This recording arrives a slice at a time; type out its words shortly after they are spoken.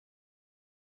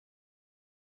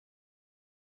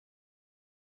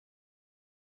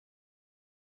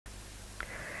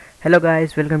Hello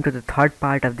guys, welcome to the third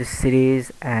part of this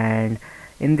series, and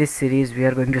in this series we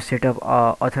are going to set up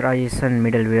authorization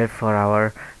middleware for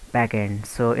our backend.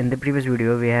 So in the previous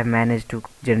video we have managed to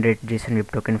generate JSON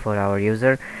Web Token for our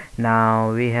user.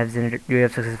 Now we have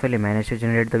successfully managed to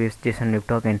generate the JSON Web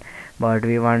Token, but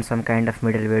we want some kind of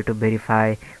middleware to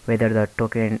verify whether the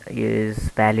token is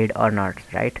valid or not,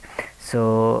 right?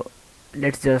 So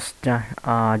let's just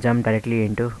jump directly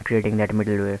into creating that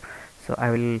middleware. So I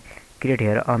will create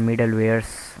here a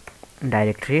middlewares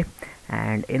directory,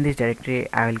 and in this directory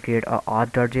I will create a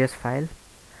auth.js file,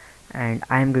 and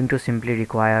I am going to simply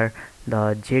require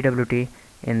the JWT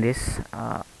in this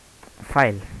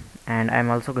file, and I am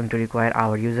also going to require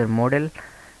our user model,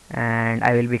 and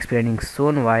I will be explaining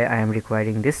soon why I am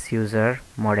requiring this user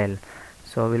model.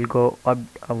 So we'll go up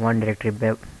one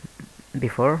directory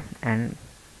before and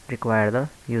require the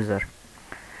user,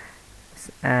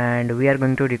 and we are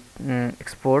going to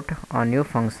export a new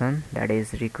function, that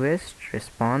is request,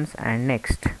 response and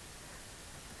next,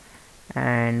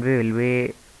 and we will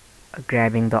be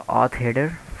grabbing the auth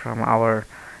header from our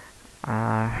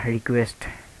request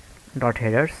dot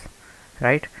headers,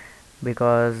 right?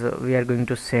 Because we are going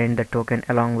to send the token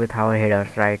along with our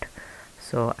headers, right?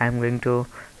 So I'm going to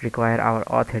require our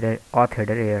auth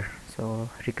header here. So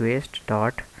request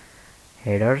dot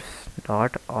headers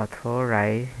dot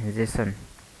authorization.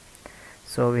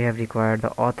 So we have required the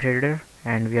auth header,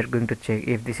 and we are going to check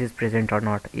if this is present or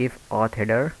not. If auth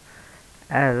header,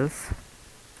 else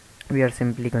we are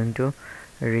simply going to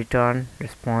return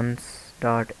response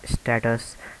dot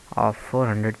status of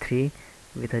 403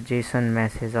 with a JSON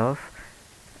message of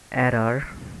error,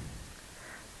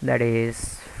 that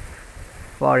is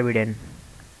forbidden.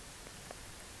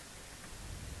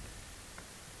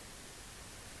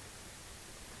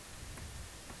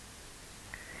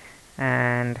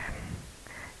 And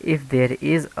if there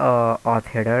is a auth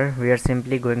header, we are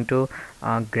simply going to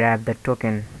grab the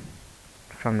token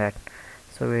from that.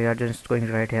 So we are just going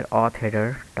to write here auth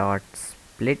header dot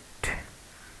split,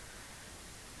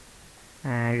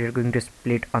 and we are going to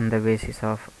split on the basis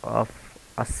of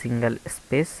a single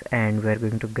space, and we are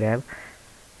going to grab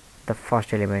the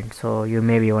first element. So you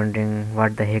may be wondering,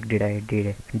 what the heck did I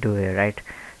do here, right?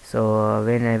 So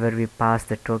whenever we pass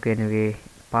the token, we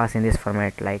pass in this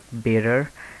format like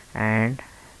bearer, and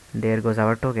there goes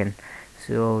our token.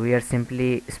 So we are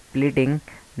simply splitting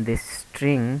this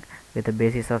string with the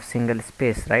basis of single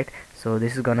space, right? So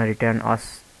this is gonna return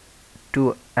us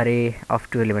two array of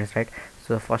two elements, right?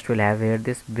 So first we'll have here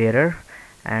this bearer,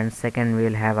 and second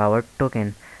we'll have our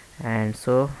token, and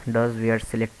so thus we are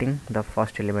selecting the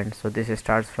first element. So this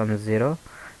starts from 0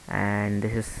 and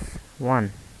this is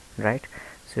 1, right?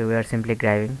 So we are simply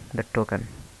grabbing the token.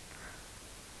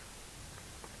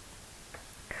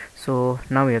 So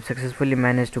now we have successfully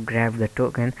managed to grab the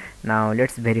token. Now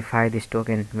let's verify this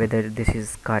token whether this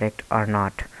is correct or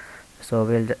not. So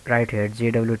we'll write here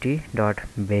jwt dot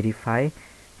verify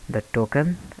the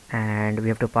token, and we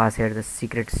have to pass here the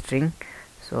secret string.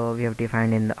 So we have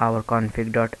defined in our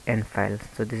config.n file.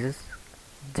 So this is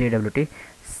jwt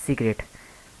secret,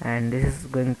 and this is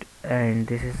going to, and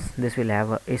this will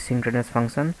have a asynchronous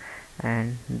function,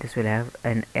 and this will have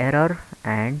an error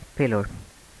and payload.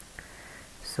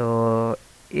 So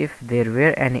if there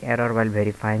were any error while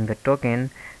verifying the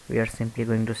token, we are simply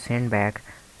going to send back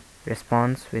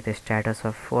response with a status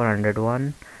of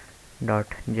 401 dot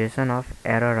JSON of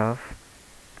error of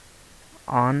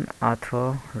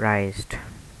unauthorized,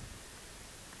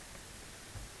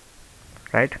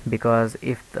 right? Because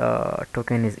if the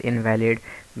token is invalid,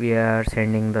 we are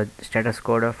sending the status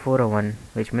code of 401,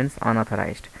 which means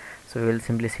unauthorized. So we will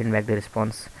simply send back the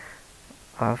response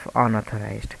of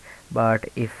unauthorized. But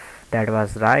if that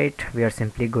was right, we are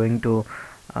simply going to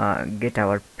get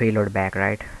our payload back,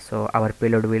 right? So our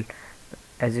payload will,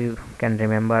 as you can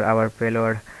remember, our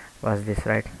payload was this,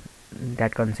 right?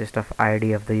 That consists of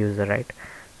ID of the user, right?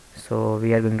 So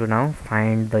we are going to now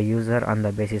find the user on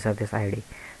the basis of this ID.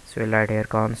 So we'll write here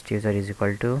const user is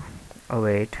equal to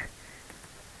await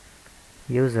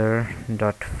user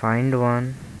dot find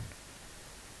one,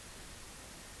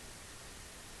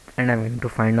 and I'm going to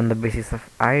find on the basis of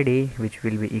ID, which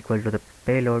will be equal to the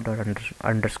payload or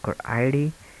underscore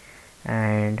ID,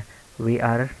 and we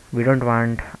don't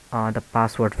want the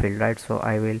password field, right? So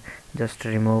I will just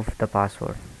remove the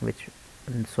password,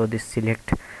 so this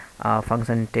select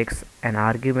function takes an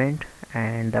argument,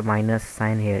 and the minus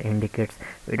sign here indicates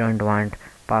we don't want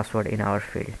password in our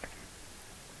field.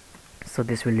 So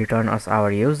this will return us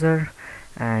our user,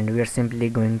 and we are simply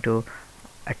going to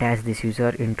attach this user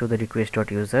into the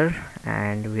request.user,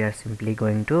 and we are simply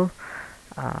going to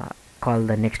call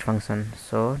the next function.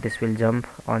 So this will jump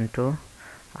onto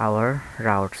our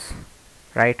routes,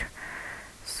 right?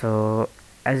 So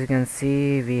as you can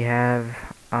see, we have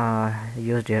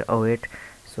used here await,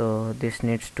 so this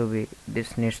needs to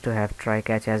have try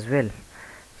catch as well.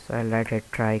 So I'll write a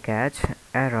try catch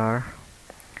error,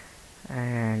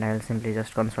 and I'll simply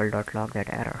just console.log that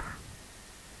error,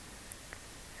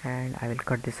 and I will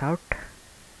cut this out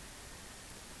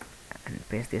and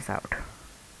paste this out.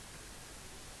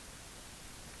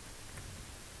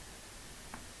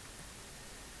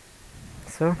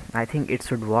 So I think it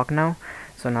should work now.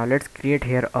 So now let's create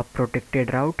here a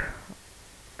protected route.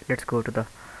 Let's go to the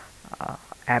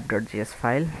app.js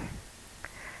file,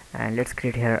 and let's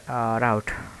create here a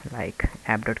route like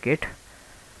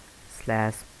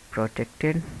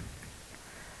app.get/protected,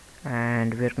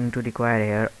 and we're going to require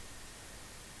here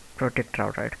protect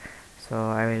route, right? So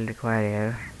I will require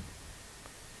here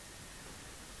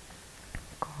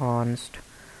const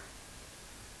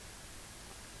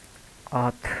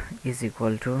auth is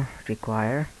equal to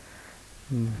require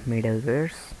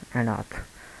middlewares and auth.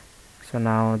 So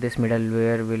now this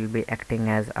middleware will be acting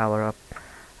as our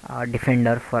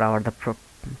defender for our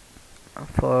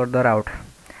for the route.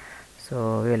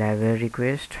 So we will have a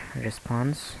request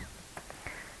response,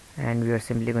 and we are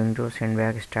simply going to send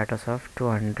back status of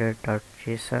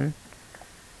 200.json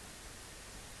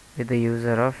with the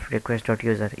user of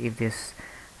request.user. If this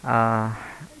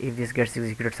gets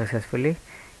executed successfully,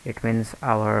 it means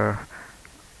our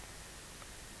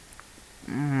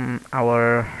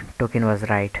token was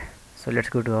right. So let's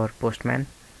go to our Postman,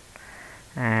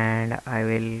 and I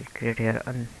will create here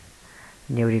a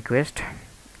new request,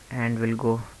 and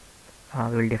we'll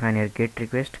define here get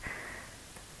request.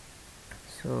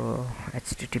 So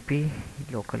http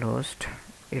localhost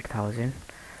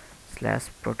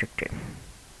 8000/protected,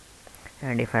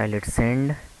 and if I let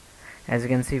send, as you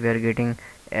can see, we are getting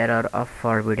error of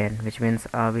forbidden, which means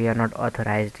we are not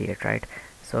authorized yet, right?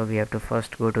 So we have to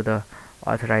first go to the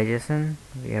authorization,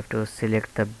 we have to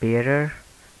select the bearer.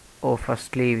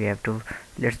 Firstly we have to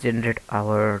let's generate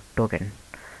our token.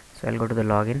 So I'll go to the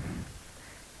login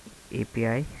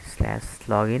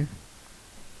API/login,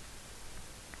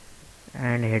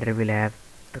 and header will have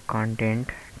the content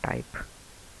type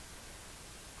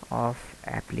of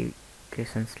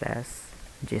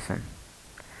application/JSON,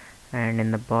 and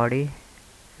in the body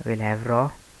we'll have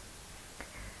raw,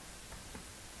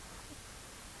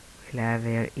 we'll have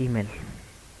your email,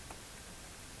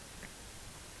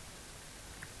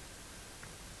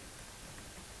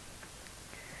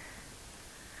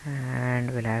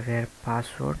 and we'll have your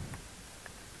password.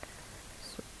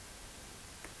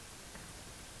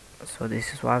 So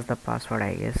this was the password,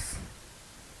 I guess.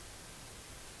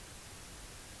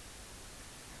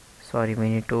 Sorry, we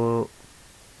need to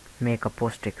make a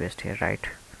post request here, right?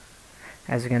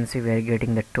 As you can see, we are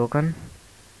getting the token.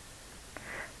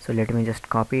 So let me just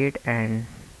copy it and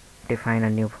define a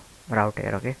new route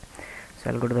here. Okay, so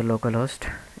I'll go to the localhost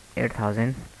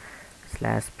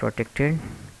 8000/protected,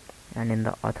 and in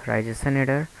the authorization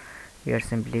header we are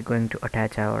simply going to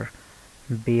attach our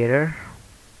bearer,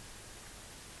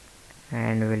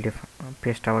 and we will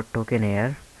paste our token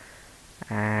here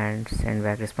and send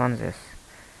back responses.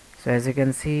 So as you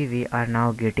can see, we are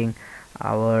now getting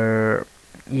our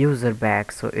user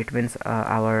back. So it means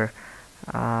our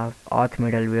auth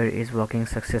middleware is working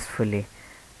successfully,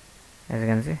 as you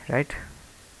can see, right?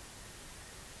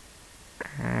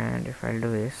 And if I'll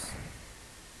do this,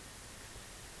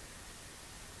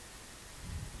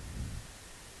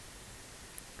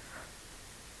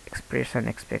 expression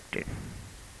expected.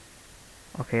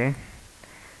 Okay,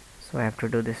 so I have to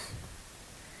do this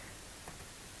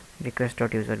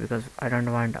request.user because I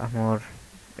don't want a more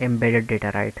embedded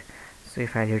data, right? So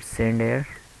if I hit send here,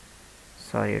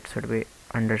 sorry, it should be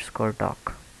 _doc.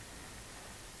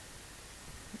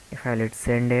 If I hit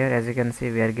send here, as you can see,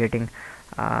 we are getting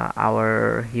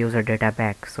our user data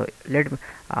back. So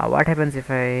what happens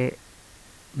if I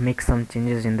make some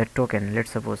changes in the token?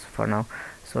 Let's suppose for now,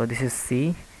 so this is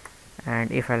C,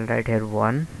 and if I'll write here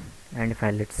 1, and if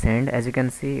I let send, as you can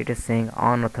see, it is saying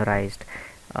unauthorized,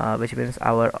 which means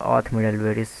our auth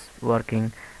middleware is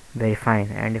working very fine.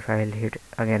 And if I will hit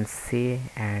again C,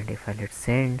 and if I let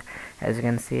send, as you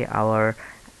can see, our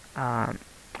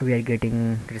we are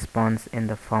getting response in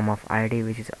the form of ID,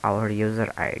 which is our user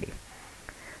ID.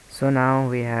 So now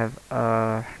we have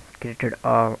created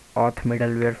our auth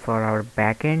middleware for our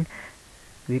backend.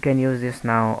 We can use this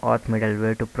now auth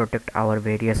middleware to protect our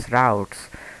various routes.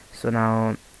 So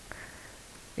now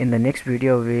in the next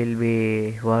video we will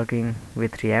be working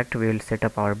with React. We will set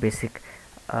up our basic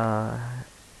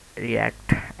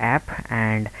React app,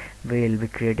 and we will be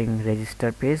creating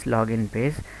register page, login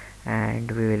page,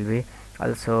 and we will be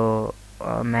also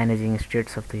managing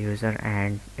states of the user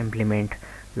and implement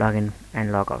login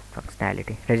and logout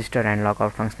functionality, register and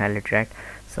logout functionality, right?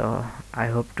 So I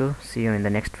hope to see you in the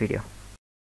next video.